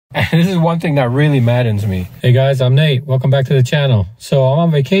And this is one thing that really maddens me. Hey guys, I'm Nate. Welcome back to the channel. So I'm on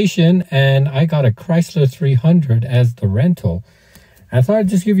vacation and I got a Chrysler 300 as the rental. I thought I'd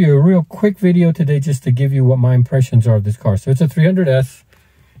just give you a real quick video today just to give you what my impressions are of this car. So it's a 300S.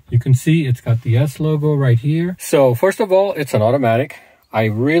 You can see it's got the S logo right here. So first of all, it's an automatic. I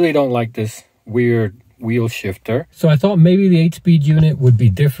really don't like this weird wheel shifter. So I thought maybe the 8-speed unit would be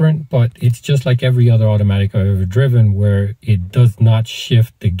different, but it's just like every other automatic I've ever driven where it does not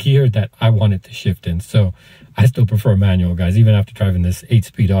shift the gear that I want it to shift in. So I still prefer manual, guys, even after driving this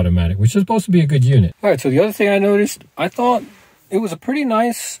 8-speed automatic, which is supposed to be a good unit. All right, so the other thing I noticed, I thought it was a pretty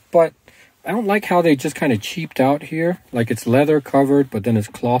nice, but I don't like how they just kind of cheaped out here. Like it's leather covered, but then it's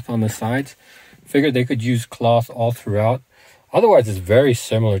cloth on the sides. Figured they could use cloth all throughout. Otherwise, it's very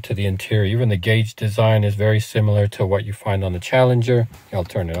similar to the interior. Even the gauge design is very similar to what you find on the Challenger. I'll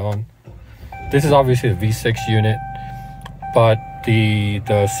turn it on. This is obviously the V6 unit, but the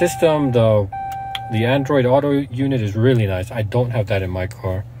system, the Android Auto unit is really nice. I don't have that in my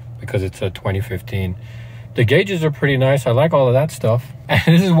car because it's a 2015. The gauges are pretty nice. I like all of that stuff. And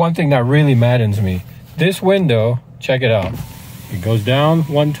this is one thing that really maddens me. This window, check it out. It goes down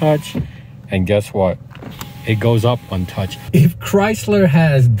one touch, and guess what? It goes up one touch. If Chrysler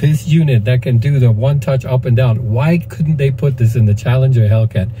has this unit that can do the one touch up and down, why couldn't they put this in the Challenger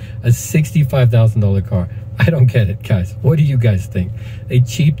Hellcat, a $65,000 car? I don't get it, guys. What do you guys think? They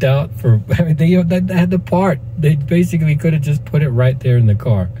cheaped out for, I mean, they had the part. They basically could have just put it right there in the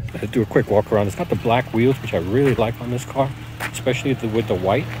car. Let's do a quick walk around. It's got the black wheels, which I really like on this car, especially with the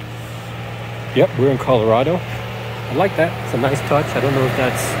white. Yep, we're in Colorado. I like that. It's a nice touch. I don't know if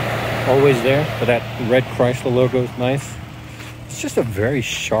that's always there, but that red Chrysler logo is nice. It's just a very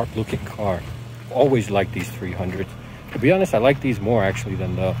sharp looking car. I've always liked these 300s. To be honest, I like these more actually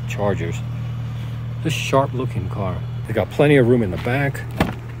than the Chargers. This sharp looking car. They got plenty of room in the back.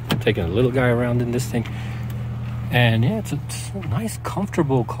 I'm taking a little guy around in this thing. And yeah, it's a nice,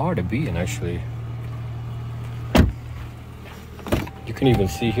 comfortable car to be in actually. You can even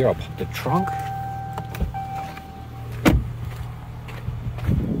see here, I'll pop the trunk.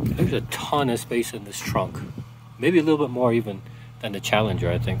 There's a ton of space in this trunk. Maybe a little bit more even than the Challenger,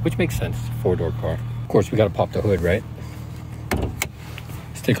 I think, which makes sense. It's a four-door car. Of course, we got to pop the hood, right?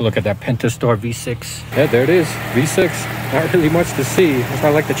 Let's take a look at that Pentastar V6. Yeah, there it is, V6. Not really much to see. That's why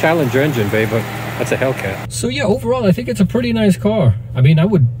I like the Challenger engine bay, but that's a Hellcat. So yeah, overall, I think it's a pretty nice car. I mean, I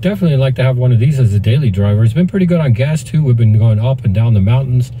would definitely like to have one of these as a daily driver. It's been pretty good on gas too. We've been going up and down the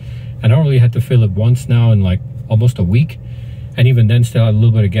mountains, and I only had to fill it once now in like almost a week. And even then still had a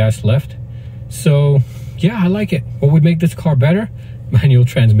little bit of gas left. So yeah, I like it. What would make this car better? Manual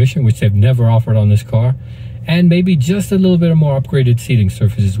transmission, which they've never offered on this car. And maybe just a little bit of more upgraded seating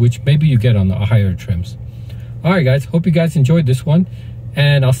surfaces, which maybe you get on the higher trims. All right, guys, hope you guys enjoyed this one.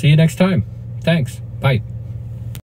 And I'll see you next time. Thanks. Bye.